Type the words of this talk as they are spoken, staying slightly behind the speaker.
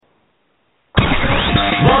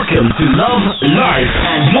Welcome to Love, Life,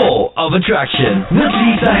 and Law of Attraction with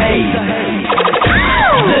Lisa Hayes.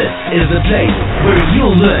 This is the place where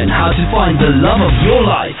you'll learn how to find the love of your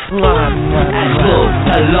life and build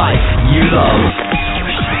a life you love.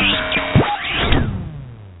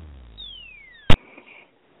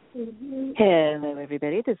 Hello,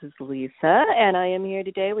 everybody. This is Lisa, and I am here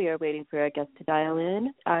today. We are waiting for our guest to dial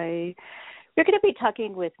in. We're going to be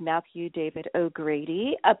talking with Matthew David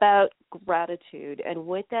O'Grady about gratitude and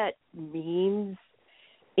what that means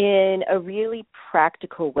in a really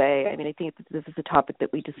practical way. I mean, I think this is a topic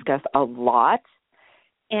that we discuss a lot,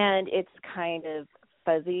 and it's kind of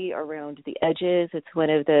fuzzy around the edges. It's one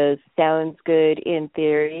of those sounds good in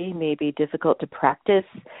theory, maybe difficult to practice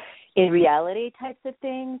in reality types of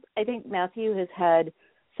things. I think Matthew has had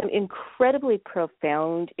some incredibly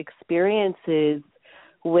profound experiences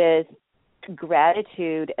with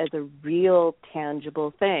gratitude as a real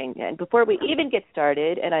tangible thing. And before we even get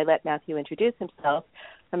started, and I let Matthew introduce himself,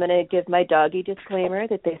 I'm going to give my doggy disclaimer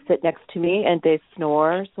that they sit next to me and they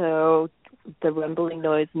snore, so the rumbling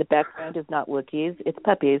noise in the background is not Wookiees, it's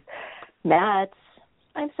puppies. Matt,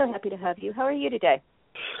 I'm so happy to have you. How are you today?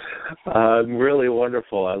 I'm really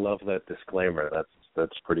wonderful. I love that disclaimer.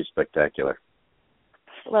 That's pretty spectacular.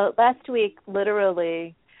 Well, last week,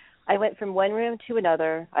 literally, I went from one room to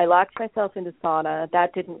another. I locked myself in the sauna.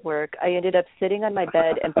 That didn't work. I ended up sitting on my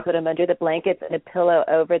bed and put them under the blankets and a pillow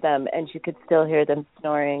over them, and you could still hear them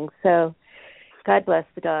snoring. So God bless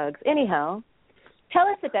the dogs. Anyhow, tell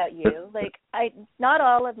us about you. Not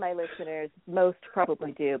all of my listeners, most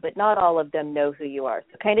probably do, but not all of them know who you are.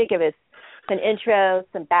 So kind of give us an intro,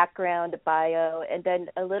 some background, a bio, and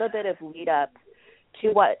then a little bit of lead up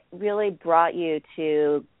to what really brought you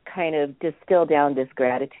to kind of distill down this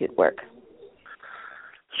gratitude work.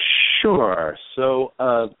 Sure. So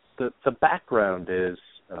the background is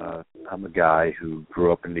I'm a guy who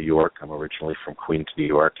grew up in New York. I'm originally from Queens, New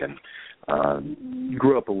York, and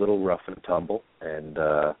grew up a little rough and tumble, and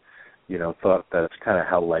thought that's kind of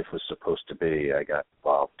how life was supposed to be. I got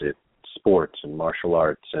involved in sports and martial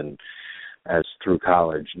arts, and as through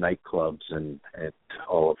college, nightclubs and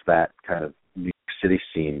all of that kind of New York City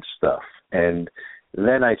scene stuff. And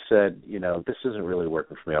then I said, this isn't really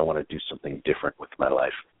working for me. I want to do something different with my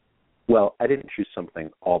life. Well, I didn't choose something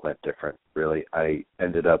all that different, really. I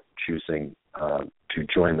ended up choosing to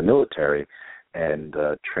join the military and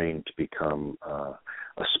train to become a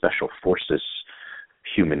special forces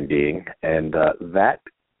human being. And that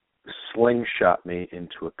slingshot me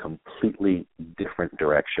into a completely different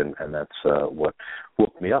direction, and that's what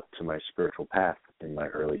woke me up to my spiritual path in my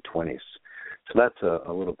early 20s. So that's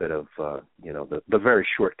a little bit of the very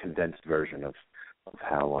short, condensed version of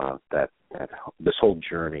how this whole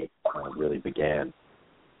journey really began.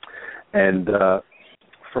 And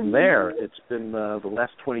from there, it's been the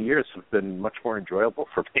last 20 years have been much more enjoyable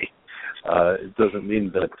for me. It doesn't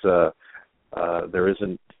mean that there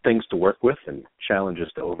isn't things to work with and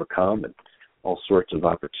challenges to overcome and all sorts of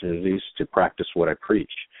opportunities to practice what I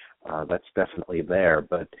preach. That's definitely there,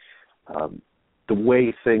 but the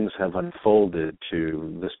way things have unfolded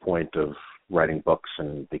to this point of writing books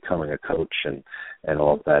and becoming a coach and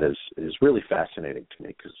all of that is really fascinating to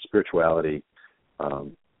me, because spirituality was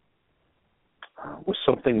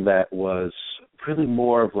something that was really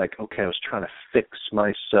more of like, okay, I was trying to fix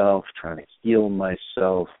myself, trying to heal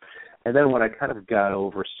myself. And then when I kind of got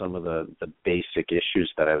over some of the basic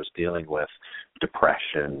issues that I was dealing with,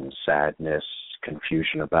 depression, sadness,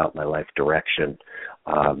 confusion about my life direction,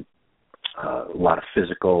 a lot of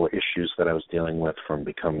physical issues that I was dealing with from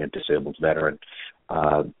becoming a disabled veteran,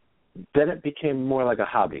 then it became more like a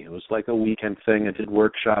hobby. It was like a weekend thing. I did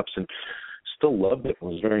workshops and still loved it and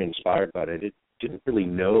was very inspired by it. I didn't really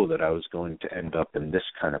know that I was going to end up in this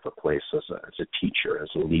kind of a place as a teacher, as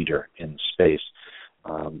a leader in space.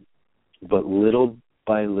 But little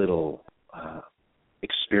by little,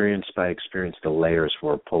 experience by experience, the layers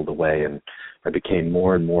were pulled away, and I became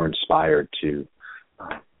more and more inspired to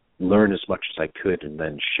learn as much as I could and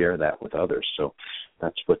then share that with others. So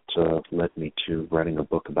that's what led me to writing a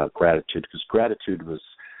book about gratitude, because gratitude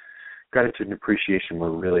and appreciation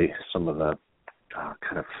were really some of the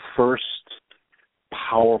kind of first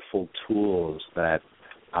powerful tools that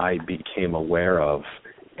I became aware of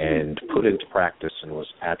and put into practice and was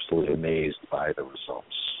absolutely amazed by the results.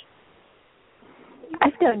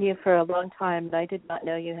 I've known you for a long time, and I did not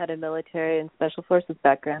know you had a military and special forces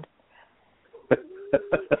background.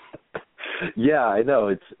 Yeah, I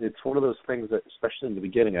know. It's one of those things that, especially in the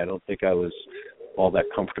beginning, I don't think I was all that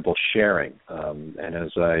comfortable sharing. And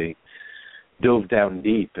as I dove down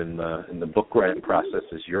deep in the book writing process,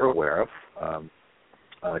 as you're aware of,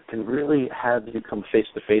 can really have you come face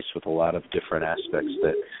to face with a lot of different aspects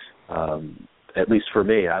that, at least for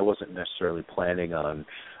me, I wasn't necessarily planning on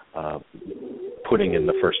putting in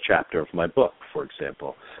the first chapter of my book, for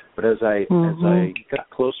example. But as I got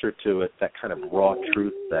closer to it, that kind of raw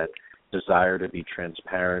truth, that desire to be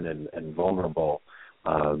transparent and vulnerable,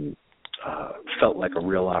 felt like a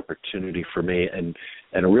real opportunity for me, and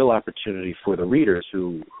a real opportunity for the readers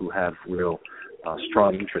who have real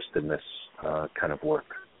strong interest in this kind of work.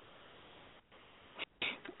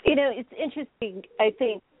 You know, it's interesting. I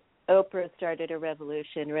think Oprah started a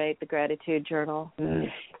revolution, right? The Gratitude Journal. And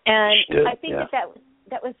I think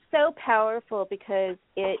that was so powerful because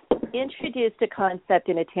it introduced a concept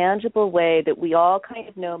in a tangible way that we all kind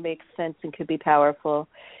of know makes sense and could be powerful.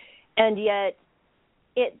 And yet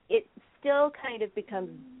it still kind of becomes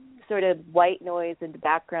sort of white noise in the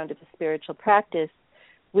background of a spiritual practice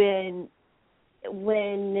when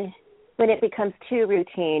it becomes too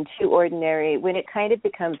routine, too ordinary, when it kind of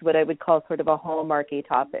becomes what I would call sort of a hallmarky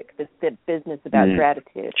topic, the business about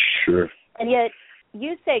gratitude. Sure. And yet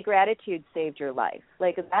you say gratitude saved your life.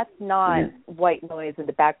 Like, that's not white noise in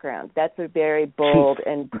the background. That's a very bold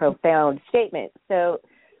and profound statement. So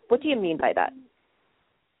what do you mean by that?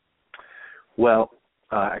 Well,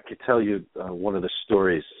 I could tell you one of the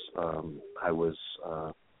stories.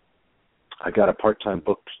 I got a part-time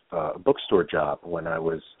bookstore job when I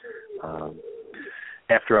was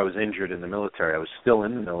after I was injured in the military. I was still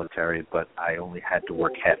in the military, but I only had to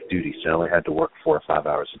work half duty, so I only had to work 4 or 5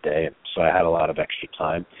 hours a day. So I had a lot of extra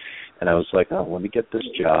time, and I was like, oh, let me get this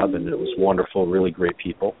job, and it was wonderful, really great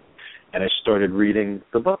people. And I started reading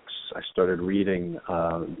the books. I started reading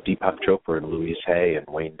Deepak Chopra and Louise Hay and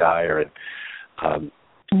Wayne Dyer, and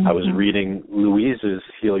I was reading Louise's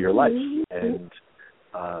Heal Your Life, and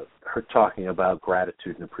her talking about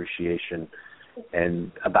gratitude and appreciation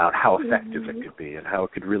and about how effective it could be and how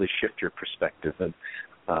it could really shift your perspective. And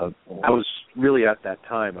I was really, at that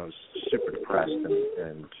time, I was super depressed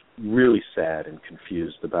and really sad and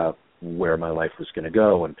confused about where my life was going to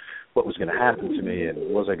go and what was going to happen to me, and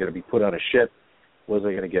was I going to be put on a ship? Was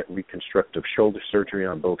I going to get reconstructive shoulder surgery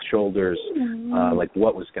on both shoulders? Like,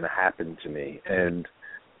 what was going to happen to me? And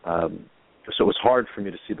so it was hard for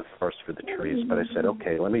me to see the forest for the trees, but I said,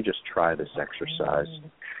 okay, let me just try this exercise.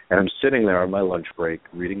 And I'm sitting there on my lunch break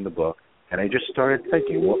reading the book, and I just started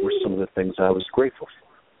thinking, what were some of the things I was grateful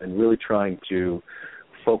for, and really trying to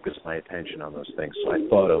focus my attention on those things. So I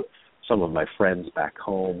thought of some of my friends back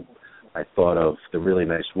home. I thought of the really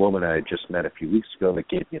nice woman I had just met a few weeks ago that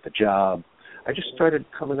gave me the job. I just started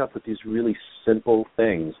coming up with these really simple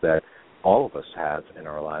things that all of us have in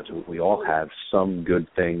our lives. We all have some good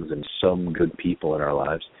things and some good people in our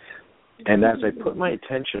lives. And as I put my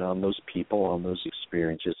attention on those people, on those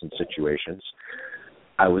experiences and situations,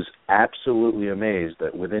 I was absolutely amazed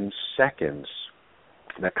that within seconds,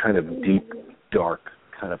 that kind of deep, dark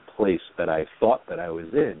kind of place that I thought that I was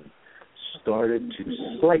in started to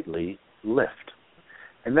slightly lift.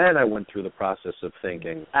 And then I went through the process of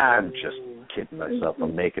thinking, I'm just kidding myself,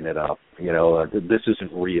 I'm making it up, this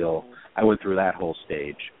isn't real. I went through that whole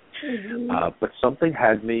stage. But something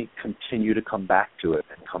had me continue to come back to it.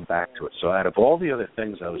 So out of all the other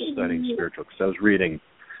things I was studying spiritual, because I was reading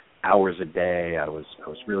hours a day, I was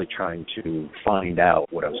really trying to find out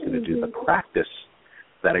what I was going to do. The practice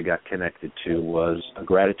that I got connected to was a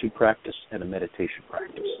gratitude practice and a meditation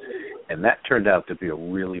practice. And that turned out to be a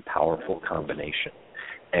really powerful combination.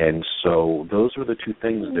 And so those were the two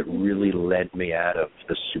things that really led me out of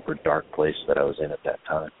the super dark place that I was in at that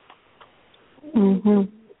time.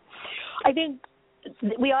 I think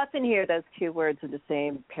we often hear those two words in the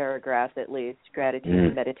same paragraph, at least, gratitude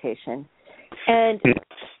and meditation. And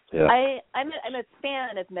I'm a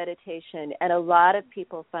fan of meditation, and a lot of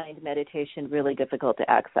people find meditation really difficult to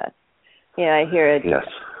access. I hear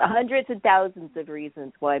hundreds and thousands of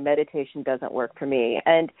reasons why meditation doesn't work for me.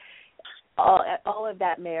 And all of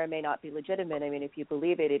that may or may not be legitimate. I mean, if you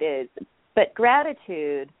believe it, it is. But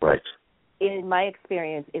gratitude, in my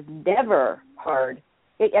experience, is never hard.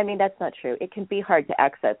 That's not true. It can be hard to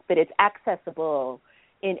access, but it's accessible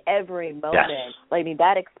in every moment. Yes.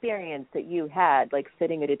 That experience that you had, like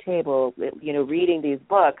sitting at a table, reading these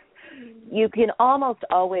books, you can almost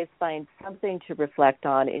always find something to reflect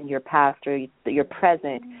on in your past or your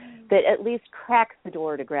present that at least cracks the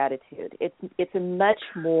door to gratitude. It's a much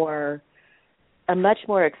more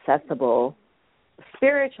accessible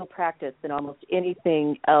spiritual practice than almost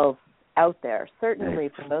anything else out there. Certainly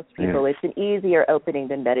for most people, it's an easier opening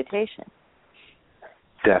than meditation.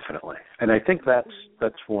 Definitely. And I think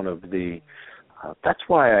that's one of the that's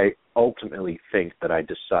why I ultimately think that I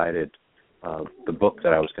decided the book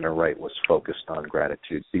that I was going to write was focused on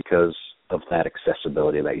gratitude because of that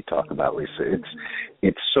accessibility that you talk about, Lisa.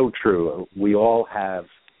 It's so true. We all have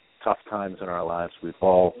tough times in our lives. We've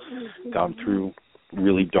all gone through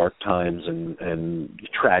really dark times and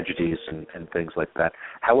tragedies and things like that.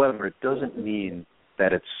 However, it doesn't mean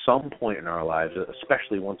that at some point in our lives,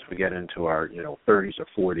 especially once we get into our 30s or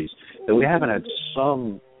 40s, that we haven't had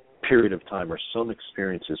some period of time or some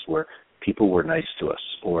experiences where people were nice to us,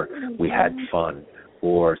 or we had fun,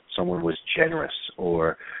 or someone was generous,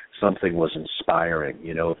 or something was inspiring.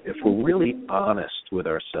 If we're really honest with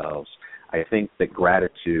ourselves, I think that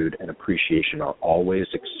gratitude and appreciation are always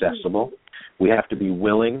accessible. We have to be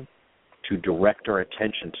willing to direct our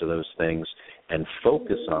attention to those things and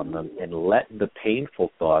focus on them and let the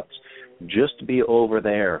painful thoughts just be over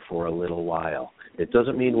there for a little while. It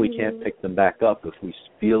doesn't mean we can't pick them back up if we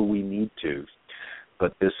feel we need to.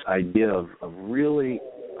 But this idea of really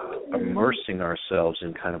immersing ourselves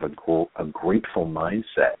in kind of a grateful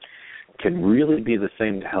mindset can really be the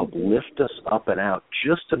thing to help lift us up and out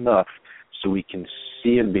just enough so we can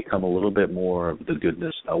see and become a little bit more of the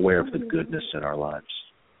goodness, aware of the goodness in our lives.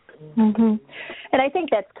 Mm-hmm. And I think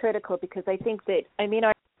that's critical because I think that, our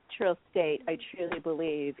natural state, I truly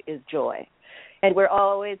believe, is joy. And we're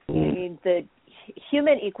always seeing the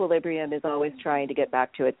human equilibrium is always trying to get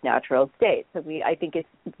back to its natural state. So I think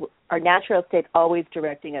our natural state's always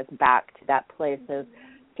directing us back to that place of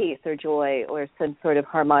peace or joy or some sort of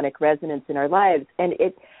harmonic resonance in our lives. And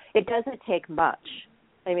it doesn't take much.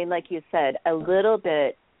 Like you said, a little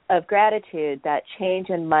bit of gratitude, that change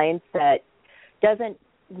in mindset doesn't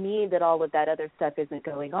mean that all of that other stuff isn't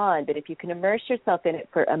going on. But if you can immerse yourself in it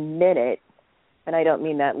for a minute, and I don't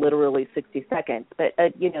mean that literally 60 seconds, but,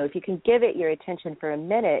 if you can give it your attention for a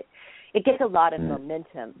minute, it gets a lot of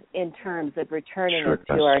momentum in terms of returning us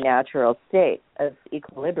to our natural state of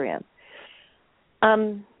equilibrium.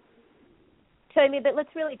 But let's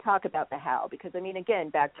really talk about the how, because, again,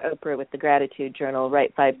 back to Oprah with the Gratitude Journal,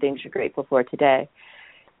 write 5 things you're grateful for today.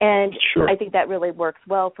 And I think that really works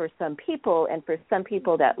well for some people, and for some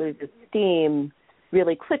people that loses steam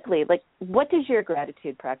really quickly. What does your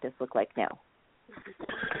gratitude practice look like now?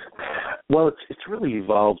 Well, it's really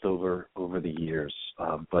evolved over the years.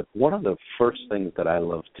 But one of the first things that I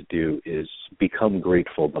love to do is become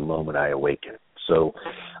grateful the moment I awaken. So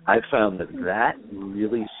I found that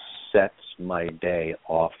really sets my day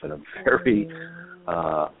off in a very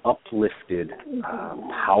uplifted,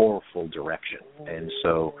 powerful direction. And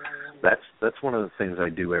so that's one of the things I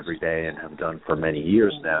do every day and have done for many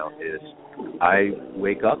years now is I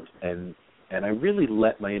wake up and I really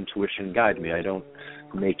let my intuition guide me. I don't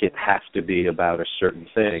make it have to be about a certain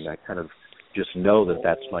thing. I kind of just know that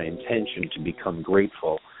that's my intention, to become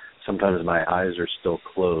grateful. Sometimes my eyes are still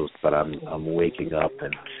closed, but I'm waking up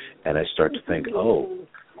and I start to think,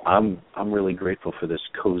 I'm really grateful for this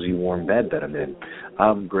cozy, warm bed that I'm in.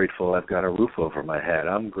 I'm grateful I've got a roof over my head.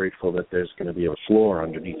 I'm grateful that there's going to be a floor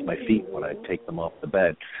underneath my feet when I take them off the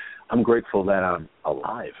bed. I'm grateful that I'm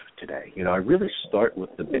alive today. I really start with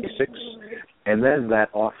the basics, and then that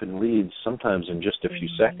often leads, sometimes in just a few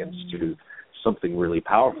seconds, to something really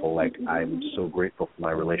powerful, like I'm so grateful for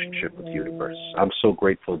my relationship with the universe. I'm so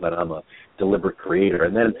grateful that I'm a deliberate creator.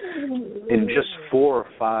 And then in just 4 or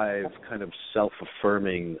 5 kind of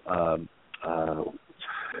self-affirming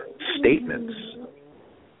statements,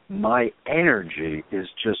 my energy is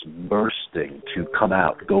just bursting to come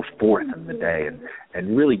out, go forth in the day,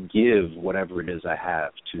 and really give whatever it is I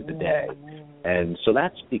have to the day. And so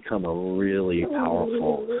that's become a really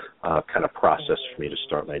powerful kind of process for me to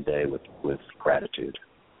start my day with gratitude.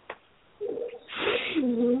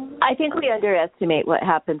 I think we underestimate what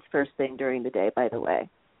happens first thing during the day, by the way.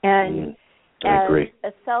 And I agree.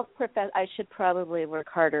 As a self-professed, I should probably work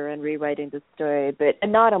harder on rewriting the story, but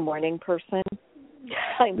I'm not a morning person.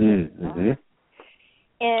 And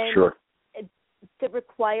sure. The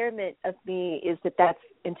requirement of me is that that's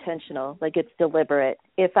intentional, like it's deliberate.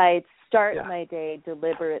 If I start my day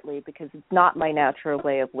deliberately, because it's not my natural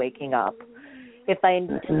way of waking up, if I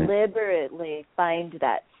deliberately find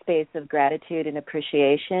that space of gratitude and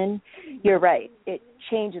appreciation, you're right, it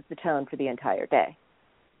changes the tone for the entire day.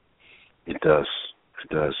 It does. It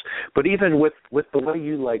does. But even with the way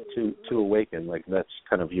you like to awaken, like that's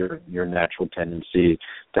kind of your natural tendency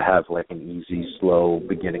to have like an easy, slow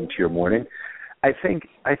beginning to your morning. I think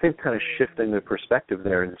kind of shifting the perspective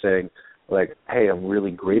there and saying, like, hey, I'm really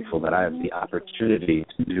grateful that I have the opportunity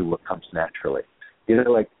to do what comes naturally. It's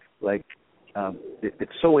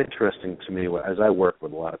so interesting to me as I work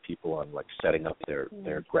with a lot of people on like setting up their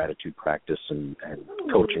gratitude practice and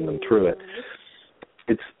coaching them through it.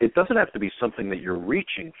 It doesn't have to be something that you're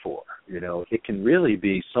reaching for. it can really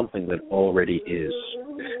be something that already is.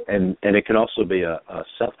 And it can also be a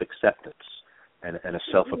self-acceptance and a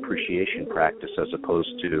self-appreciation practice as opposed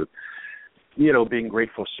to, being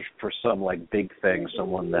grateful for some like big thing,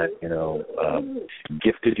 someone that,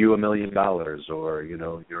 gifted you $1 million or,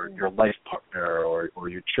 your life partner or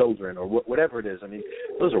your children or whatever it is. I mean,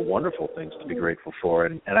 those are wonderful things to be grateful for.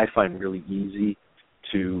 And I find really easy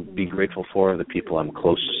to be grateful for the people I'm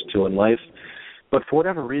closest to in life. But for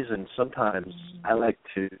whatever reason, sometimes I like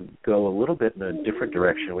to go a little bit in a different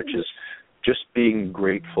direction, which is just being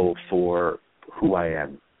grateful for who I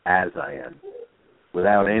am, as I am,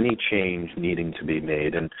 without any change needing to be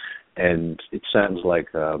made. And it sounds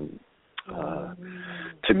like, to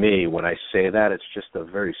me, when I say that, it's just a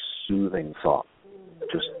very soothing thought.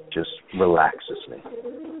 Just relaxes me.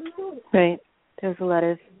 Right. There's a lot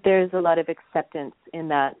of acceptance in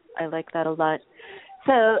that. I like that a lot.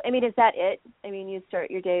 So, I mean, is that it? I mean, you start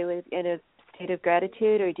your day in a state of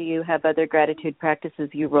gratitude, or do you have other gratitude practices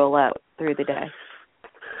you roll out through the day?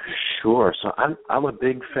 Sure. So I'm a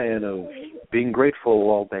big fan of being grateful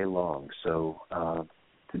all day long. So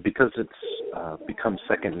because it's become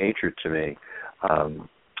second nature to me,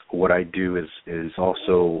 what I do is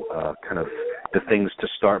also kind of the things to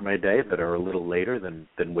start my day that are a little later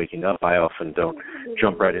than waking up. I often don't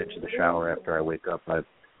jump right into the shower after I wake up.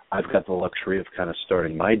 I've got the luxury of kind of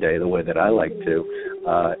starting my day the way that I like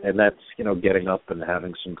to, and that's, getting up and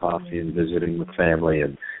having some coffee and visiting with family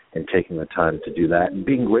and taking the time to do that and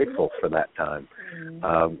being grateful for that time.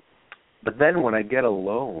 But then when I get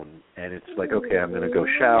alone and it's like, okay, I'm going to go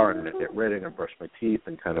shower, I'm going to get ready, I'm going to brush my teeth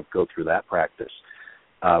and kind of go through that practice,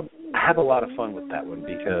 I have a lot of fun with that one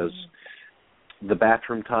because the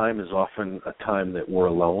bathroom time is often a time that we're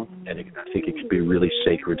alone, and I think it could be a really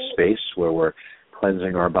sacred space where we're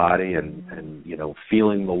cleansing our body and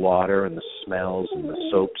feeling the water and the smells and the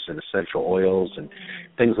soaps and essential oils and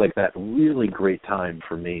things like that. Really great time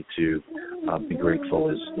for me to be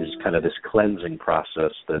grateful is kind of this cleansing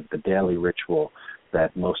process, the daily ritual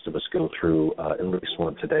that most of us go through at least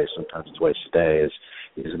once a day, sometimes twice a day,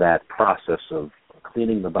 is that process of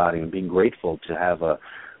cleaning the body and being grateful to have a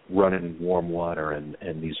running warm water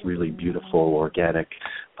and these really beautiful organic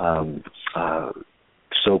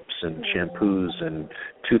soaps and shampoos and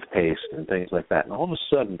toothpaste and things like that. And all of a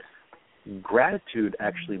sudden, gratitude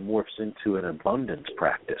actually morphs into an abundance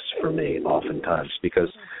practice for me oftentimes, because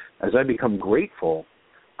as I become grateful,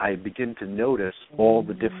 I begin to notice all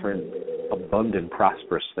the different abundant,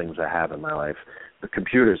 prosperous things I have in my life, the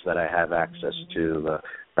computers that I have access to,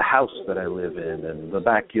 the house that I live in, and the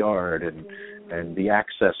backyard, and the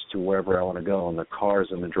access to wherever I want to go, and the cars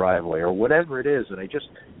in the driveway, or whatever it is. And I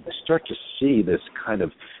start to see this kind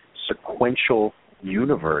of sequential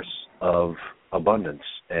universe of abundance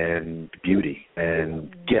and beauty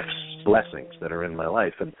and gifts, blessings that are in my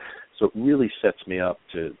life. And so it really sets me up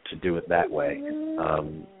to do it that way.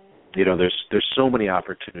 There's so many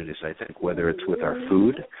opportunities, I think, whether it's with our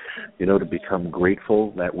food, to become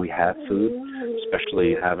grateful that we have food,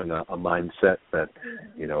 especially having a mindset that,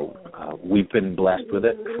 we've been blessed with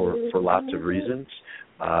it for lots of reasons.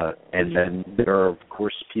 And then there are, of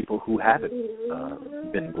course, people who haven't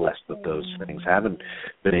been blessed with those things, haven't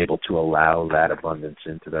been able to allow that abundance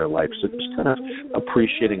into their life. So just kind of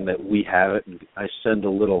appreciating that we have it. And I send a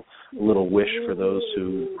little wish for those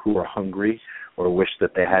who are hungry or wish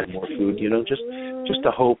that they had more food, just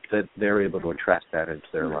to hope that they're able to attract that into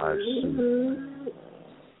their lives.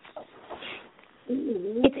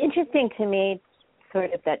 It's interesting to me,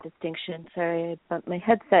 sort of that distinction. Sorry, I bumped my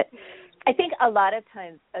headset. I think a lot of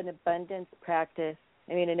times an abundance practice,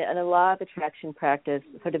 in a law of attraction practice,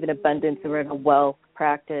 sort of an abundance or a wealth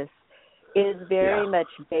practice, is very much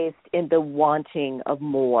based in the wanting of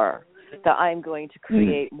more, that I'm going to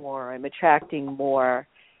create more, I'm attracting more.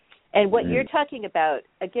 And what you're talking about,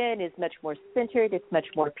 again, is much more centered, it's much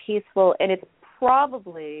more peaceful, and it's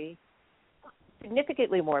probably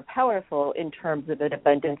significantly more powerful in terms of an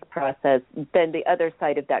abundance process than the other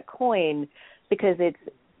side of that coin, because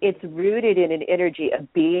it's rooted in an energy of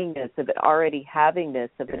beingness, of it already having this,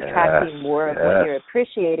 of attracting more of what you're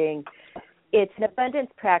appreciating. It's an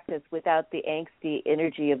abundance practice without the angsty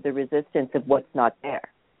energy of the resistance of what's not there.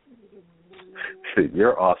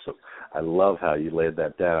 You're awesome. I love how you laid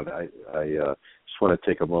that down. I just want to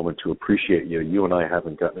take a moment to appreciate you. You and I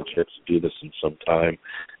haven't gotten a chance to do this in some time,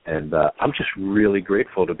 and I'm just really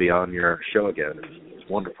grateful to be on your show again. It's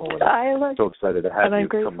wonderful. And I'm so excited to have you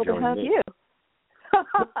come join me. And I'm grateful to have you.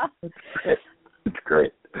 It's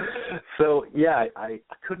great. So, I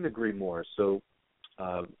couldn't agree more. So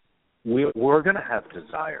we're going to have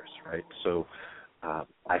desires, right? So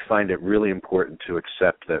I find it really important to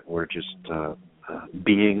accept that we're just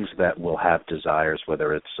beings that will have desires,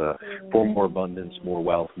 whether it's for more abundance, more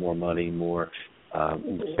wealth, more money, more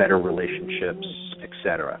better relationships,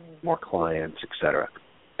 etc., more clients, etc.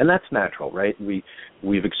 And that's natural, right?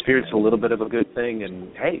 We've experienced a little bit of a good thing,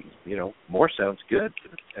 and hey, more sounds good,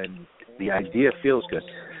 and the idea feels good.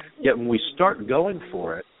 Yet when we start going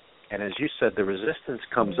for it, and as you said, the resistance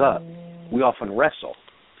comes up, we often wrestle,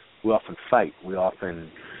 we often fight, we often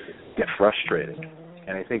get frustrated.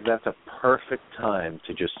 And I think that's a perfect time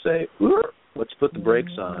to just say, let's put the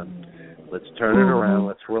brakes on, let's turn it around,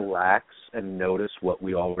 let's relax and notice what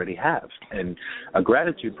we already have. And a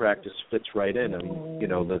gratitude practice fits right in. I mean,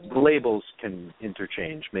 the labels can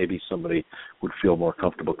interchange. Maybe somebody would feel more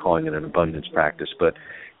comfortable calling it an abundance practice, but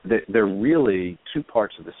they're really two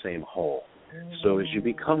parts of the same whole. So as you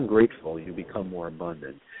become grateful, you become more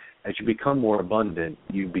abundant. As you become more abundant,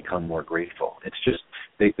 you become more grateful. It's just,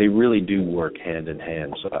 they really do work hand in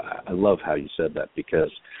hand. So I love how you said that,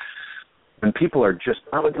 because when people are just,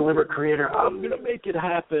 I'm a deliberate creator, I'm going to make it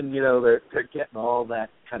happen, they're getting all that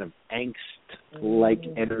kind of angst-like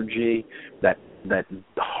energy, that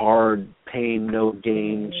hard pain, no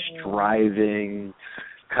gain, striving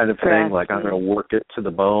kind of thing, like I'm going to work it to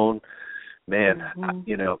the bone. Man,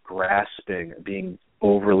 grasping, being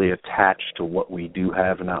overly attached to what we do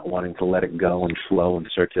have and not wanting to let it go and flow and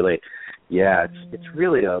circulate. Yeah, it's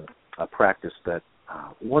really a practice that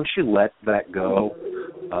once you let that go,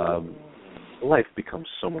 life becomes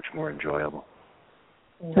so much more enjoyable.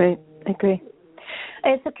 Right, I agree.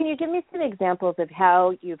 And so can you give me some examples of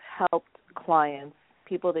how you've helped clients,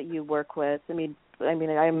 people that you work with? I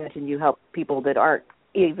imagine you help people that aren't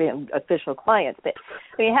even official clients, but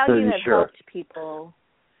how you have helped people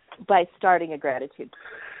by starting a gratitude.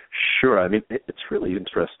 Sure. I mean, it's really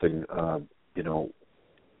interesting,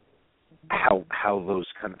 how those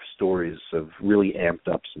kind of stories have really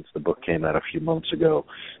amped up since the book came out a few months ago.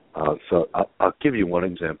 So I'll give you one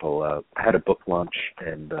example. I had a book launch,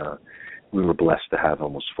 and we were blessed to have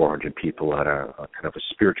almost 400 people at a kind of a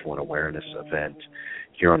spiritual awareness event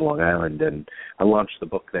here on Long Island. And I launched the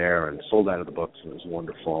book there and sold out of the books, and it was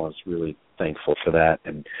wonderful. I was really thankful for that.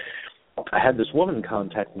 And I had this woman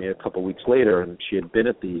contact me a couple of weeks later, and she had been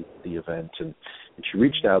at the event, and she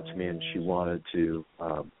reached out to me, and she wanted to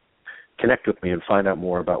connect with me and find out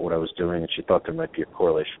more about what I was doing, and she thought there might be a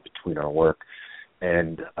correlation between our work.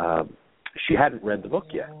 And she hadn't read the book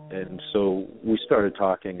yet, and so we started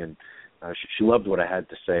talking, and she loved what I had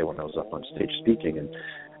to say when I was up on stage speaking,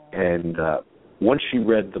 and once she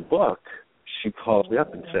read the book, she calls me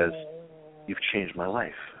up and says, "You've changed my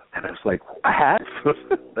life." And I was like, "I have?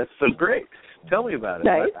 That's so great. Tell me about it.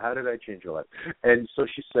 Nice. How did I change your life?" And so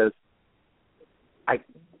she says, "I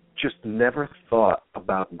just never thought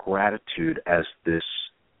about gratitude as this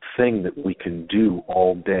thing that we can do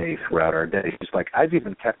all day throughout our day." She's like, "I've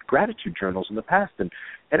even kept gratitude journals in the past, and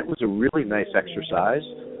it was a really nice exercise.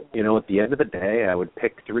 At the end of the day, I would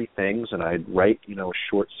pick 3 things, and I'd write, a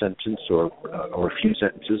short sentence or a few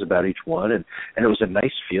sentences about each one, and it was a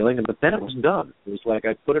nice feeling, but then it was done. It was like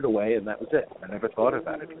I put it away, and that was it. I never thought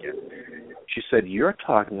about it again." She said, "You're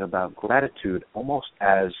talking about gratitude almost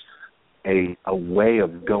as a way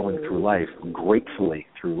of going through life, gratefully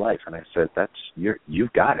through life." And I said,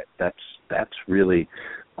 you've got it. That's really,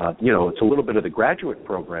 it's a little bit of the graduate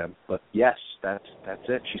program, but yes, that's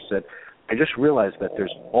it. She said, "I just realized that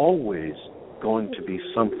there's always going to be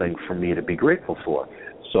something for me to be grateful for.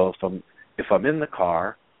 So if I'm in the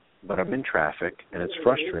car, but I'm in traffic and it's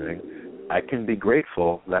frustrating, I can be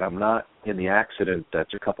grateful that I'm not in the accident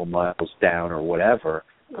that's a couple miles down or whatever.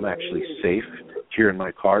 I'm actually safe here in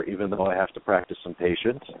my car, even though I have to practice some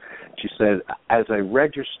patience." She said, "As I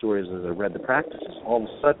read your stories, as I read the practices, all of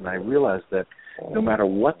a sudden I realized that no matter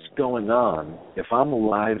what's going on, if I'm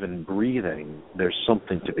alive and breathing, there's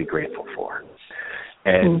something to be grateful for."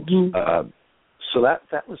 And so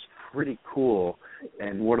that was pretty cool.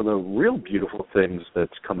 And one of the real beautiful things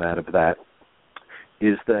that's come out of that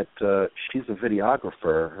is that she's a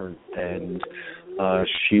videographer, and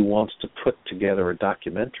she wants to put together a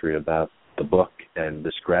documentary about the book and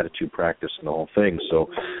this gratitude practice and the whole thing. So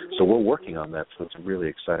we're working on that. So it's a really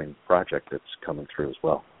exciting project that's coming through as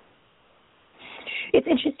well. It's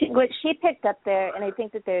interesting what she picked up there, and I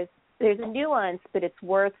think that there's a nuance, but it's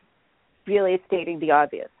worth really stating the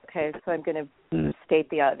obvious. Okay, so I'm going to state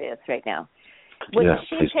the obvious right now. What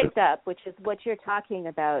she picked up, which is what you're talking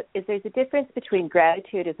about, is there's a difference between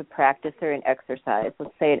gratitude as a practice or an exercise,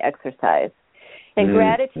 let's say an exercise, and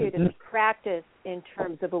gratitude as a practice in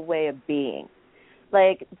terms of a way of being.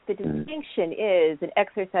 Like, the distinction is an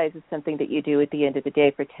exercise is something that you do at the end of the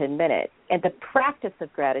day for 10 minutes. And the practice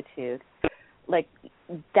of gratitude, like,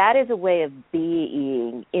 that is a way of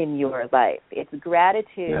being in your life. It's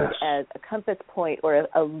gratitude as a compass point or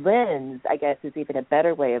a lens, I guess is even a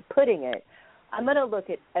better way of putting it. I'm going to look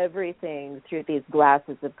at everything through these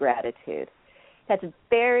glasses of gratitude. That's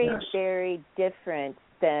very, very different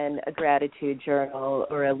than a gratitude journal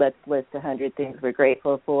or a let's list 100 things we're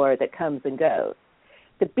grateful for that comes and goes.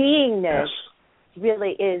 The beingness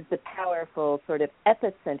really is the powerful sort of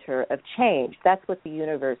epicenter of change. That's what the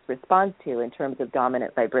universe responds to in terms of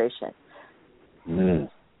dominant vibration.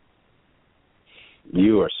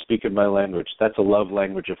 You are speaking my language. That's a love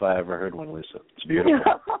language if I ever heard one, Lisa. It's beautiful.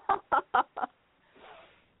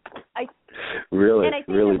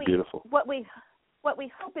 Really beautiful. What we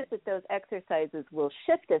hope is that those exercises will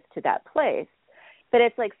shift us to that place. But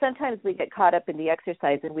it's like sometimes we get caught up in the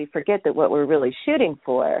exercise and we forget that what we're really shooting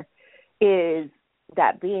for is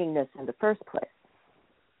that beingness in the first place.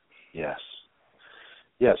 Yes.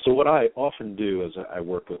 Yeah, so what I often do is I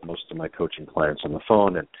work with most of my coaching clients on the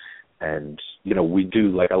phone, and you know, we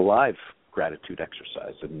do like a live gratitude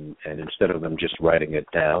exercise, and instead of them just writing it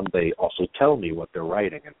down, they also tell me what they're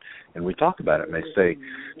writing, and we talk about it, and they say,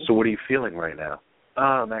 so what are you feeling right now?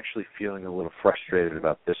 I'm actually feeling a little frustrated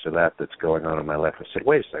about this or that that's going on in my life. I said,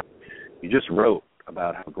 wait a second, you just wrote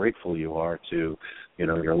about how grateful you are to, you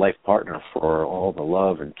know, your life partner for all the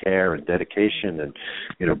love and care and dedication and,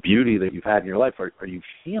 you know, beauty that you've had in your life. Are you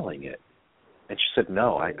feeling it? And she said,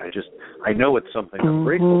 no, I know it's something I'm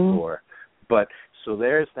grateful for. But so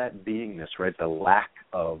there's that beingness, right, the lack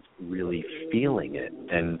of really feeling it.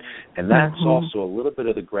 And that's also a little bit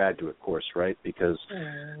of the graduate course, right, because,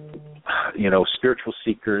 you know, spiritual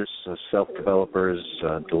seekers, self-developers,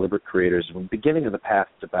 deliberate creators, the beginning of the path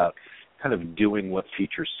is about kind of doing what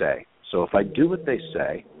features say. So if I do what they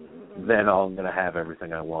say, then I'm going to have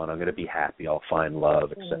everything I want. I'm going to be happy. I'll find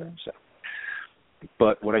love, et cetera, et cetera.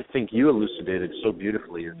 But what I think you elucidated so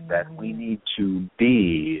beautifully is that we need to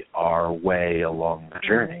be our way along the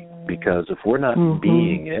journey, because if we're not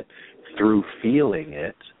being it through feeling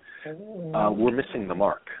it, we're missing the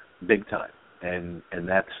mark big time. And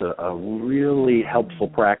that's a really helpful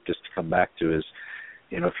practice to come back to is,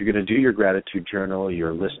 you know, if you're going to do your gratitude journal,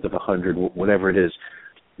 your list of 100, whatever it is,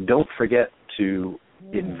 don't forget to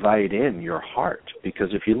invite in your heart, because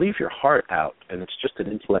if you leave your heart out and it's just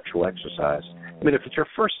an intellectual exercise, I mean, if it's your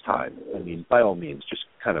first time, I mean, by all means, just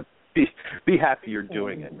kind of be happy you're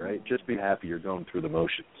doing it, right? Just be happy you're going through the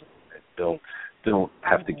motions. Don't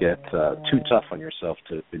have to get too tough on yourself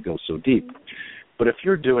to go so deep. But if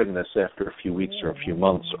you're doing this after a few weeks or a few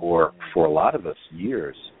months, or for a lot of us,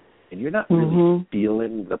 years, and you're not really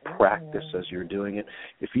feeling the practice as you're doing it,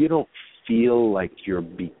 if you don't feel like you're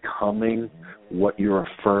becoming what you're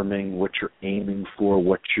affirming, what you're aiming for,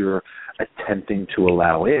 what you're attempting to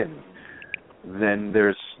allow in, then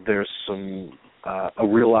there's some a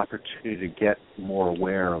real opportunity to get more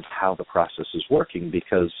aware of how the process is working,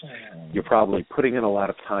 because you're probably putting in a lot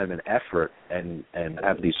of time and effort and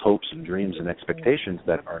have these hopes and dreams and expectations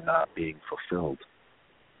that are not being fulfilled.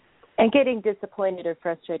 And getting disappointed or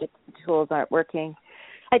frustrated that the tools aren't working.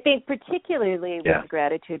 I think particularly with the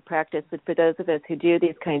gratitude practice, but for those of us who do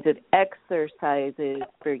these kinds of exercises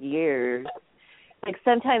for years, like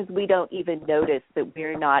sometimes we don't even notice that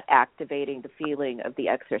we're not activating the feeling of the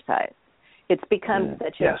exercise. It's become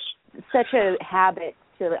such a habit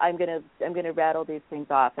to I'm gonna rattle these things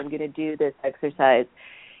off. I'm gonna do this exercise,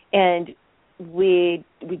 and we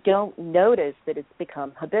don't notice that it's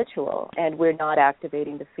become habitual, and we're not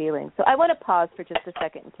activating the feeling. So I want to pause for just a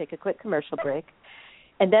second and take a quick commercial break,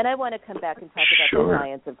 and then I want to come back and talk about the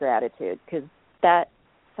science of gratitude, because that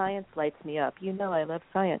science lights me up. You know I love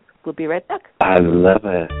science. We'll be right back. I love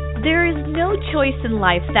it. There is no choice in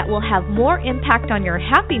life that will have more impact on your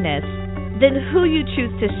happiness than who you choose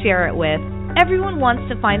to share it with. Everyone wants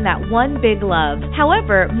to find that one big love.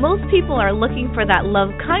 However, most people are looking for that love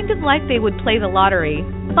kind of like they would play the lottery.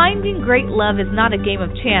 Finding great love is not a game of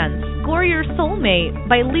chance. Score Your Soulmate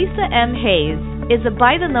by Lisa M. Hayes is a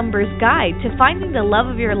by-the-numbers guide to finding the love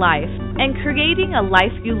of your life and creating a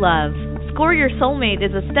life you love. Score Your Soulmate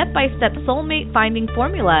is a step-by-step soulmate finding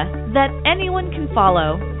formula that anyone can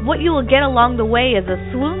follow. What you will get along the way is a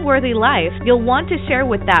swoon-worthy life you'll want to share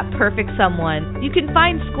with that perfect someone. You can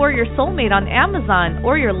find Score Your Soulmate on Amazon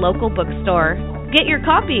or your local bookstore. Get your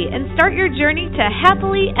copy and start your journey to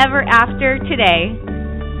happily ever after today.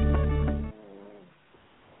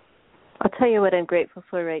 I'll tell you what I'm grateful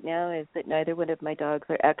for right now is that neither one of my dogs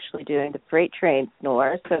are actually doing the freight train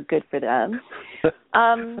snore, so good for them.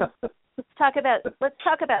 Let's talk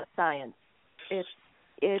about science. It's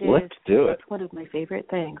Let's do it. It's one of my favorite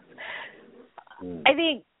things. I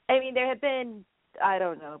mean, there have been, I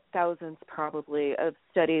don't know, thousands probably of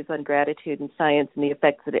studies on gratitude and science and the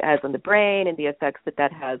effects that it has on the brain and the effects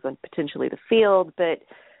that has on potentially the field. But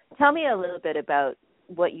tell me a little bit about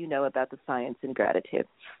what you know about the science and gratitude.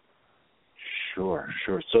 Sure.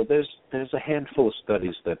 So there's a handful of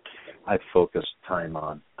studies that I've focused time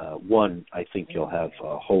on. One I think you'll have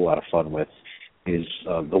a whole lot of fun with is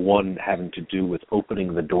the one having to do with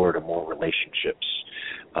opening the door to more relationships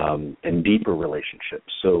and deeper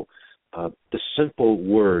relationships. So the simple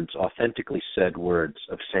words, authentically said words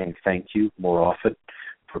of saying thank you more often,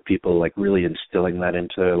 for people, like really instilling that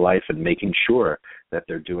into their life and making sure that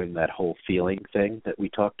they're doing that whole feeling thing that we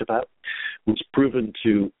talked about, was proven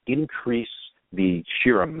to increase the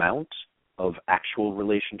sheer amount of actual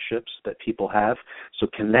relationships that people have. So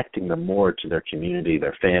connecting them more to their community,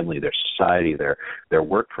 their family, their society, their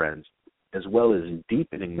work friends, as well as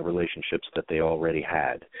deepening the relationships that they already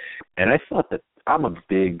had. And I thought that I'm a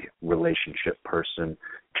big relationship person,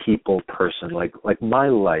 people person. Like my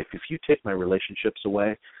life, if you take my relationships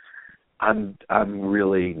away, I'm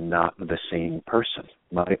really not the same person.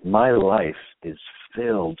 My life is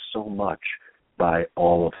filled so much by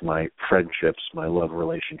all of my friendships, my love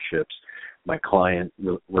relationships, my client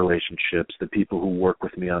relationships, the people who work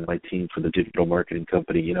with me on my team for the digital marketing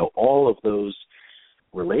company. You know, all of those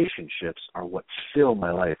relationships are what fill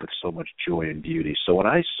my life with so much joy and beauty. So when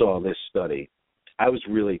I saw this study, I was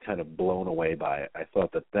really kind of blown away by it. I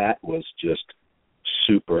thought that was just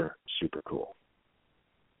super, super cool.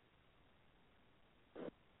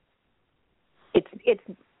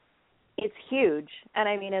 It's huge. And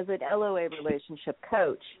I mean, as an LOA relationship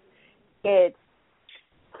coach, it's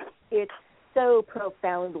so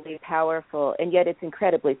profoundly powerful, and yet it's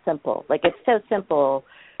incredibly simple. Like, it's so simple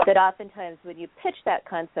that oftentimes when you pitch that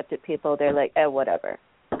concept at people, they're like, oh, whatever.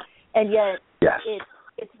 And yet yes.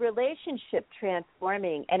 It's relationship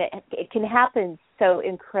transforming, and it can happen so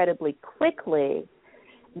incredibly quickly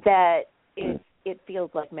that it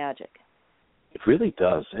feels like magic. It really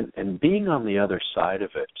does. And being on the other side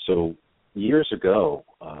of it, so years ago,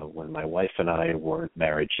 when my wife and I weren't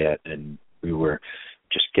married yet and we were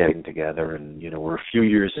just getting together and, we're a few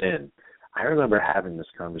years in, I remember having this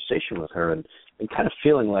conversation with her and kind of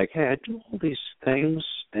feeling like, hey, I do all these things,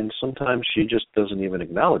 and sometimes she just doesn't even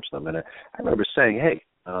acknowledge them. And I remember saying, hey,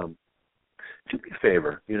 do me a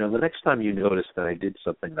favor. The next time you notice that I did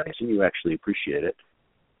something nice and you actually appreciate it,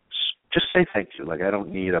 just say thank you. Like, I don't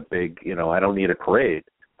need a big, I don't need a parade.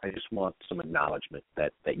 I just want some acknowledgement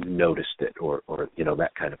that you noticed it or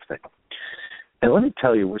that kind of thing. And let me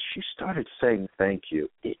tell you, when she started saying thank you,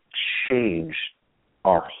 it changed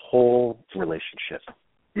our whole relationship.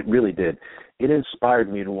 It really did. It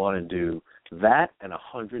inspired me to want to do that and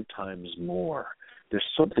 100 times more. There's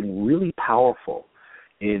something really powerful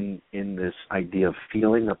in this idea of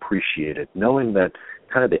feeling appreciated, knowing that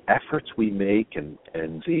kind of the efforts we make and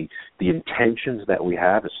the intentions that we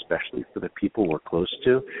have, especially for the people we're close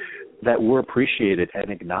to, that we're appreciated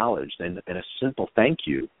and acknowledged. And a simple thank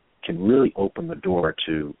you can really open the door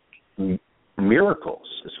to miracles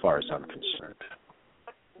as far as I'm concerned.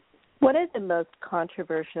 One of the most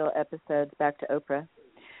controversial episodes, back to Oprah,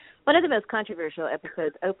 one of the most controversial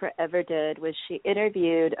episodes Oprah ever did was she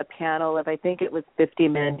interviewed a panel of, I think it was 50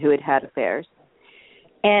 men who had affairs.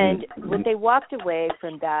 And what they walked away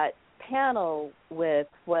from that panel with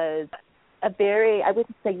was a very, I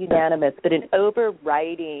wouldn't say unanimous, but an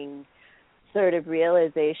overriding sort of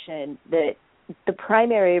realization that the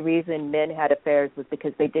primary reason men had affairs was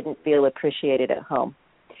because they didn't feel appreciated at home.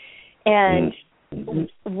 And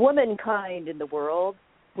womankind in the world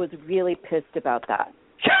was really pissed about that.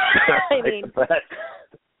 I mean,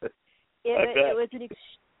 it was an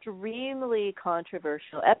extremely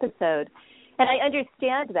controversial episode. And I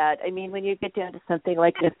understand that. I mean, when you get down to something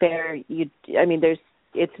like an affair,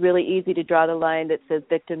 it's really easy to draw the line that says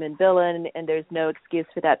victim and villain, and there's no excuse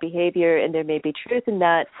for that behavior, and there may be truth in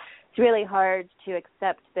that. It's really hard to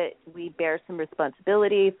accept that we bear some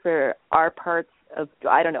responsibility for our parts of,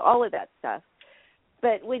 all of that stuff.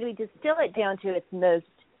 But when we distill it down to its most,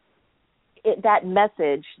 that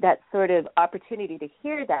message, that sort of opportunity to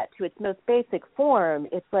hear that to its most basic form,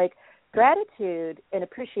 it's like gratitude and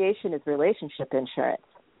appreciation is relationship insurance.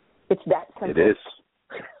 It's that simple. It is.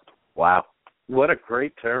 Wow. What a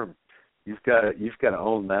great term. You've got to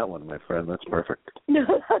own that one, my friend. That's perfect. No,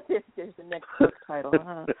 there's the next book title,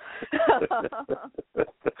 huh?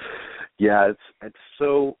 Yeah, it's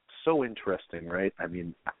so interesting, right? I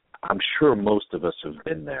mean, I'm sure most of us have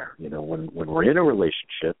been there. When we're in a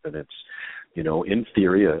relationship and it's, in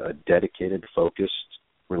theory, a dedicated, focused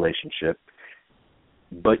relationship,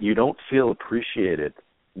 but you don't feel appreciated,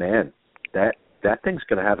 man, that thing's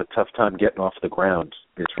going to have a tough time getting off the ground.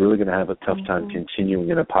 It's really going to have a tough time continuing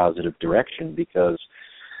in a positive direction, because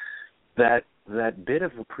that bit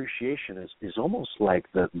of appreciation is almost like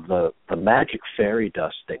the magic fairy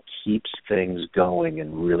dust that keeps things going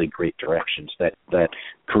in really great directions, that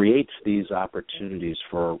creates these opportunities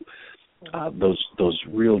for those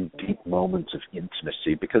real deep moments of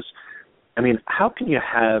intimacy. Because, I mean, how can you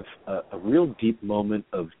have a real deep moment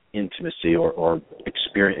of intimacy or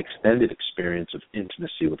extended experience of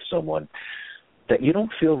intimacy with someone that you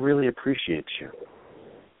don't feel really appreciates you?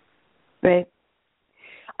 Right.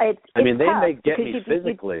 I mean, they may get me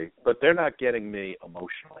physically, but they're not getting me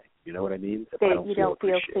emotionally. You know what I mean? You don't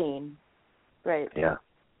feel seen. Right. Yeah.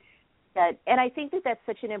 And I think that's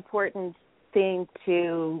such an important thing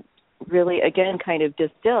to really, again, kind of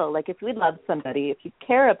distill. Like, if we love somebody, if you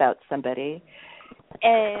care about somebody,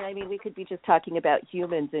 and, I mean, we could be just talking about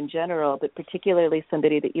humans in general, but particularly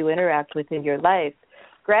somebody that you interact with in your life,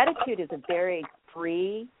 gratitude is a very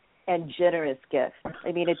free and generous gift.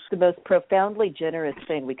 I mean, it's the most profoundly generous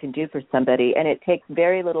thing we can do for somebody, and it takes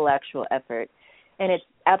very little actual effort, and it's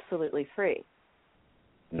absolutely free.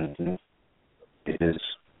 Mm-hmm. It is.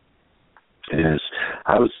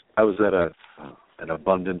 I was at an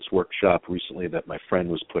abundance workshop recently that my friend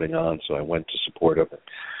was putting on, so I went to support him.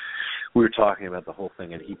 We were talking about the whole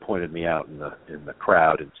thing, and he pointed me out in the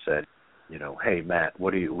crowd and said, you know, hey Matt,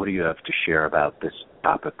 what do you have to share about this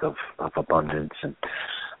topic of abundance? And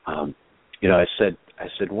you know, I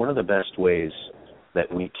said one of the best ways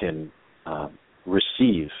that we can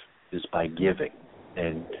receive is by giving,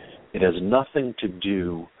 and it has nothing to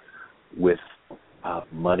do with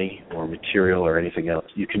money or material or anything else.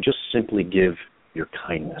 You can just simply give your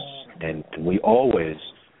kindness, and we always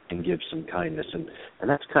can give some kindness, and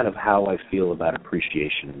that's kind of how I feel about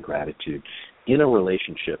appreciation and gratitude in a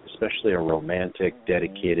relationship, especially a romantic,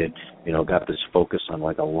 dedicated, you know, got this focus on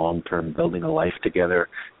like a long-term building a life together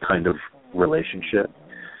kind of relationship.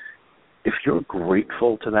 If you're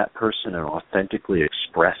grateful to that person and authentically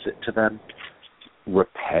express it to them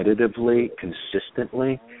repetitively,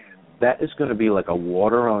 consistently, that is going to be like a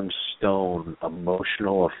water on stone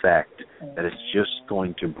emotional effect that is just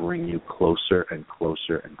going to bring you closer and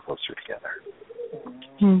closer and closer together.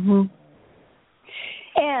 Mm-hmm.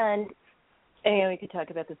 And we could talk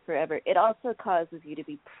about this forever. It also causes you to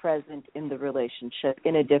be present in the relationship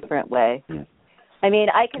in a different way. Mm. I mean,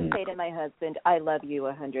 I can say to my husband, I love you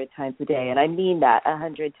 100 times a day, and I mean that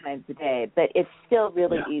 100 times a day, but it's still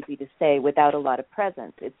really easy to say without a lot of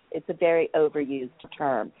presence. It's a very overused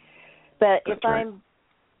term. But if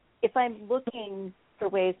I'm looking for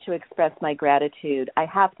ways to express my gratitude, I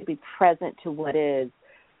have to be present to what is,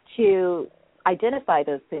 to identify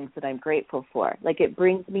those things that I'm grateful for. Like, it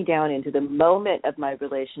brings me down into the moment of my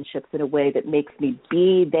relationships in a way that makes me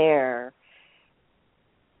be there,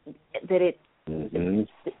 that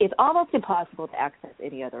it's almost impossible to access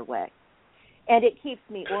any other way. And it keeps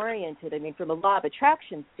me oriented. I mean, from a law of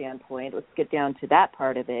attraction standpoint, let's get down to that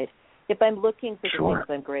part of it. If I'm looking for the things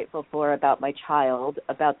I'm grateful for about my child,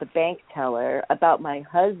 about the bank teller, about my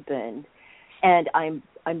husband, and I'm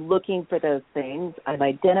looking for those things, I'm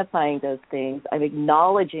identifying those things, I'm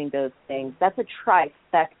acknowledging those things, that's a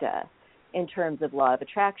trifecta in terms of law of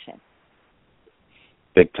attraction.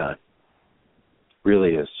 Big time.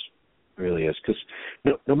 Really is. Really is.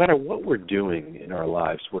 Because no matter what we're doing in our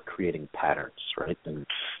lives, we're creating patterns, right?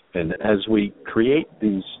 And as we create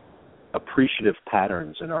these appreciative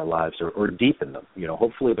patterns in our lives or deepen them, you know,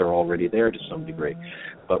 hopefully they're already there to some degree.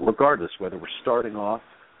 But regardless, whether we're starting off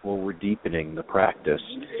or we're deepening the practice,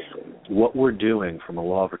 what we're doing from a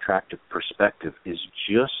law of attractive perspective is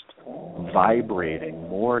just vibrating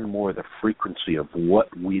more and more the frequency of what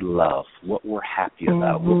we love, what we're happy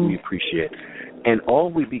about, what we appreciate. And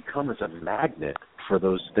all we become is a magnet for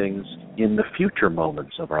those things in the future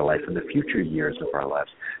moments of our life, in the future years of our lives,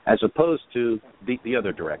 as opposed to the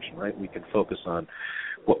other direction, right? We can focus on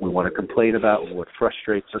what we want to complain about, what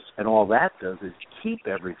frustrates us, and all that does is keep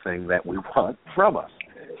everything that we want from us.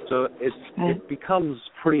 So it becomes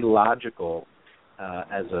pretty logical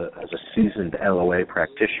as a seasoned LOA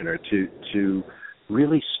practitioner to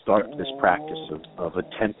really start this practice of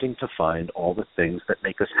attempting to find all the things that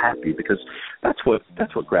make us happy, because that's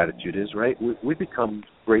what gratitude is, right? We become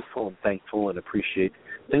grateful and thankful and appreciate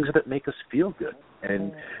things that make us feel good.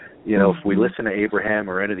 And you know, if we listen to Abraham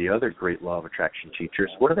or any of the other great law of attraction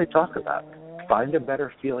teachers, what do they talk about? Find a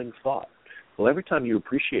better feeling thought. Well, every time you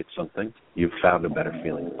appreciate something, you've found a better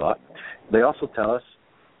feeling thought. They also tell us,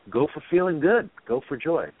 go for feeling good, go for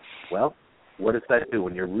joy. Well, what does that do?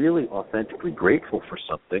 When you're really authentically grateful for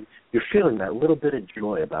something, you're feeling that little bit of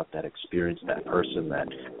joy about that experience, that person,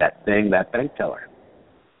 that thing, that bank teller.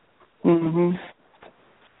 Mhm.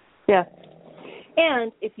 Yeah.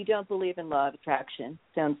 And if you don't believe in law of attraction,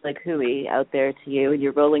 sounds like hooey out there to you, and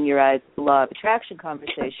you're rolling your eyes at the law of attraction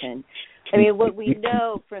conversation. I mean, what we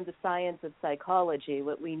know from the science of psychology,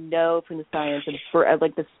 what we know from the science of,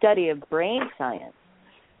 like, the study of brain science,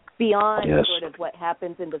 beyond sort of what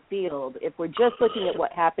happens in the field, if we're just looking at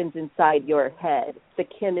what happens inside your head, the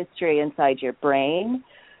chemistry inside your brain,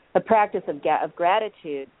 the practice of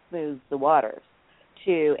gratitude smooths the waters.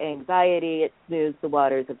 To anxiety, it smooths the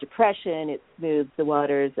waters of depression, it smooths the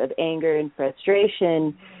waters of anger and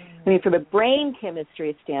frustration. I mean, from a brain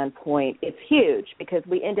chemistry standpoint, it's huge because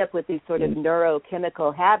we end up with these sort of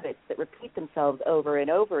neurochemical habits that repeat themselves over and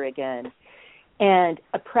over again. And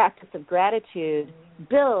a practice of gratitude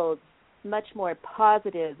builds much more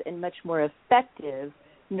positive and much more effective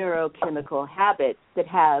neurochemical habits that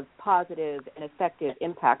have positive and effective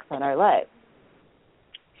impacts on our lives.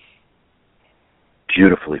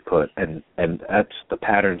 Beautifully put, and that's the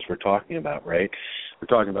patterns we're talking about, right? We're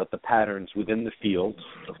talking about the patterns within the field,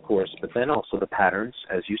 of course, but then also the patterns,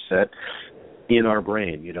 as you said, in our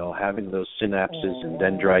brain, you know, having those synapses and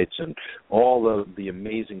dendrites and all of the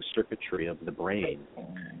amazing circuitry of the brain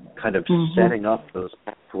kind of setting up those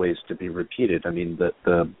pathways to be repeated. I mean, the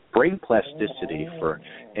brain plasticity, for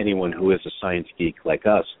anyone who is a science geek like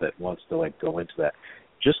us that wants to, like, go into that,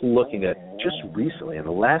 just looking at just recently, in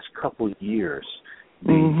the last couple of years,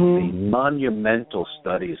 the monumental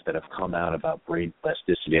studies that have come out about brain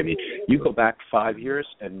plasticity. I mean, you go back 5 years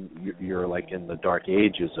and you're like in the dark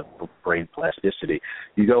ages of brain plasticity.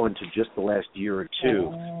 You go into just the last year or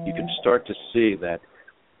two, you can start to see that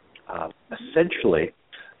essentially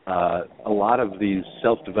a lot of these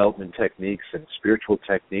self-development techniques and spiritual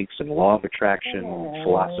techniques and law of attraction,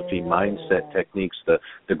 philosophy, mindset techniques, the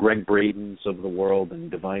Greg Bradens of the world and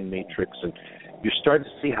Divine Matrix, and you're starting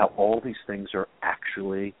to see how all these things are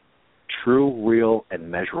actually true, real, and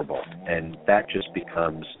measurable, and that just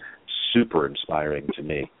becomes super inspiring to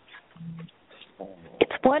me.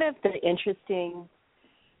 It's one of the interesting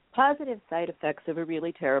positive side effects of a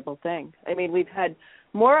really terrible thing. I mean, we've had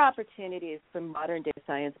more opportunities from modern-day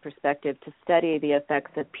science perspective to study the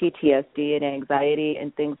effects of PTSD and anxiety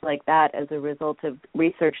and things like that as a result of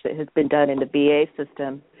research that has been done in the VA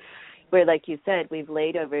system, where, like you said, we've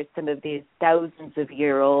laid over some of these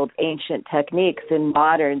thousands-of-year-old ancient techniques in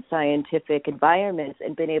modern scientific environments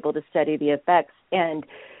and been able to study the effects. And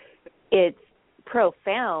it's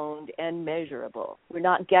profound and measurable. We're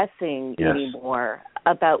not guessing anymore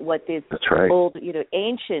about what these old,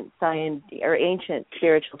 ancient science or ancient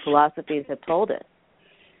spiritual philosophies have told us.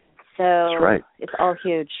 So it's all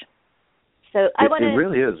huge. So I want to. It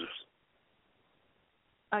really is.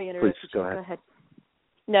 Oh, you Please go ahead.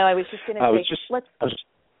 No, I was just going to say. Let's.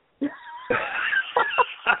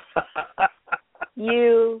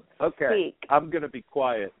 You speak. I'm going to be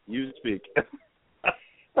quiet. You speak.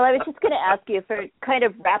 Well, I was just going to ask you for kind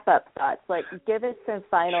of wrap-up thoughts. Like, give us some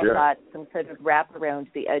final thoughts, some sort of wrap around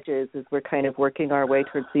the edges as we're kind of working our way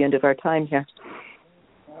towards the end of our time here.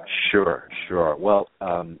 Sure. Well,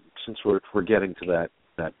 since we're getting to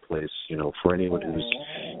that place, for anyone who's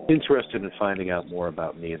interested in finding out more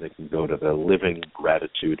about me, they can go to the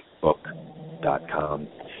livinggratitudebook.com,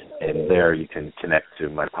 and there you can connect to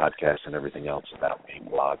my podcast and everything else about me,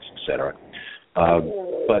 blogs, etc.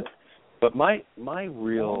 But my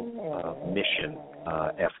real mission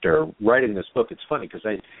after writing this book, it's funny because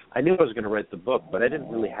I knew I was going to write the book, but I didn't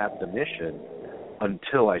really have the mission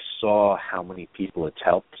until I saw how many people it's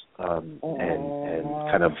helped, and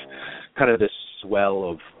kind of this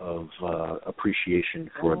swell of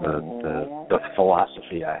appreciation for the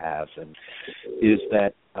philosophy I have, and is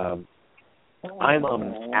that I'm on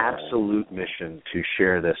an absolute mission to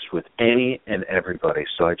share this with any and everybody.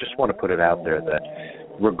 So I just want to put it out there that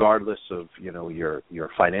regardless of, your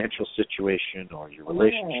financial situation or your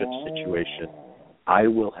relationship situation, I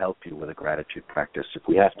will help you with a gratitude practice. If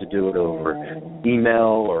we have to do it over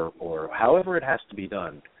email or however it has to be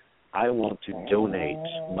done, I want to donate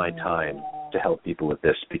my time to help people with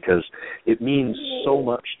this because it means so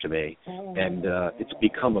much to me, and it's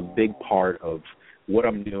become a big part of what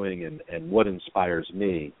I'm doing and what inspires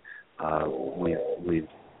me. I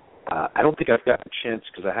don't think I've gotten a chance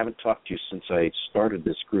because I haven't talked to you since I started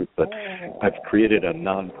this group, but I've created a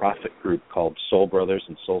non-profit group called Soul Brothers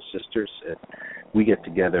and Soul Sisters, and we get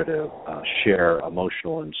together to share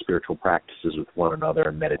emotional and spiritual practices with one another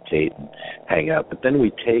and meditate and hang out. But then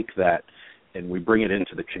we take that and we bring it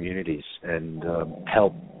into the communities and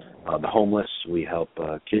help the homeless We help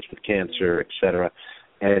kids with cancer, etc.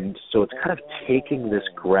 And so it's kind of taking this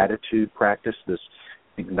gratitude practice, this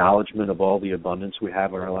acknowledgement of all the abundance we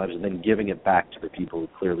have in our lives, and then giving it back to the people who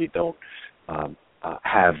clearly don't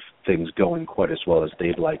have things going quite as well as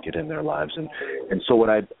they'd like it in their lives. And so what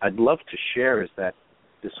I'd love to share is that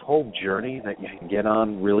this whole journey that you can get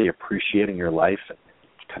on, really appreciating your life,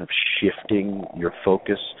 kind of shifting your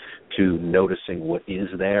focus to noticing what is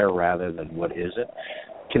there rather than what isn't,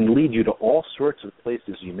 can lead you to all sorts of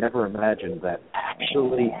places you never imagined that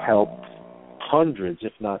actually help hundreds,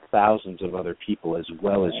 if not thousands, of other people as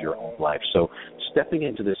well as your own life. So stepping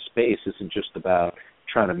into this space isn't just about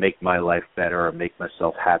trying to make my life better or make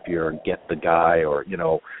myself happier or get the guy or,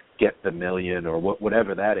 get the million or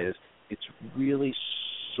whatever that is. It's really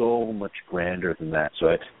so much grander than that. So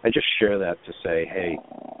I just share that to say, hey,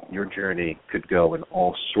 your journey could go in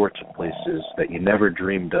all sorts of places that you never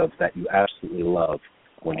dreamed of, that you absolutely love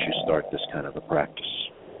once you start this kind of a practice.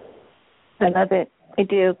 I love it. I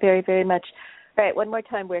do, very, very much. All right, one more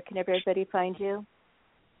time, where can everybody find you?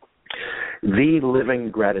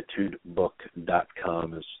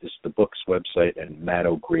 TheLivingGratitudeBook.com is the book's website, and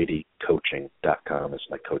MattO'GradyCoaching.com is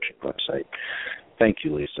my coaching website. Thank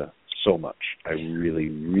you, Lisa, so much. I really,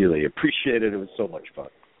 really appreciate it. It was so much fun.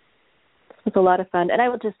 It was a lot of fun. And I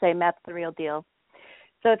will just say, Matt's the real deal.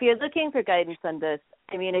 So if you're looking for guidance on this,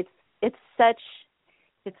 I mean, it's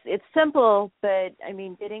simple, but I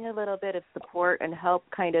mean, getting a little bit of support and help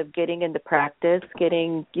kind of getting into practice,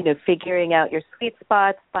 figuring out your sweet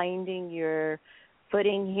spots, finding your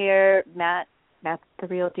footing here. Matt's the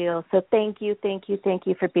real deal. So thank you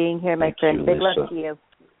for being here, my friend. Big love to you.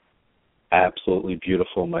 Absolutely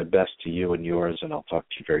beautiful. My best to you and yours, and I'll talk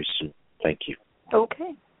to you very soon. Thank you.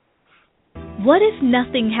 Okay. What if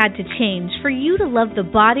nothing had to change for you to love the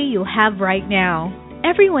body you have right now?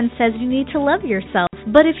 Everyone says you need to love yourself,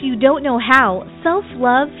 but if you don't know how,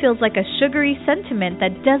 self-love feels like a sugary sentiment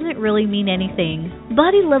that doesn't really mean anything.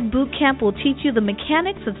 Body Love Bootcamp will teach you the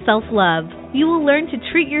mechanics of self-love. You will learn to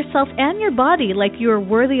treat yourself and your body like you are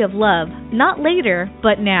worthy of love, not later,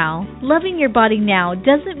 but now. Loving your body now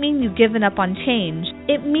doesn't mean you've given up on change.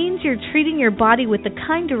 It means you're treating your body with the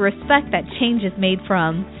kind of respect that change is made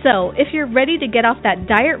from. So, if you're ready to get off that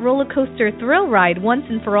diet roller coaster thrill ride once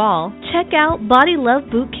and for all, check out Body Love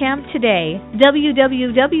Bootcamp today.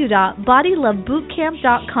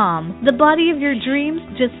 www.bodylovebootcamp.com. The body of your dreams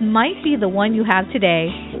just might be the one you have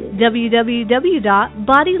today.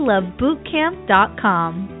 www.bodylovebootcamp.com.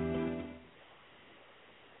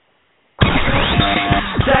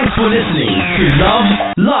 Thanks for listening to Love,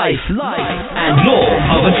 Life, and Law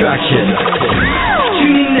of Attraction.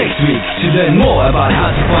 Tune in next week to learn more about how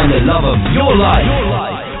to find the love of your life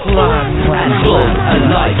and build a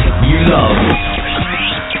life you love.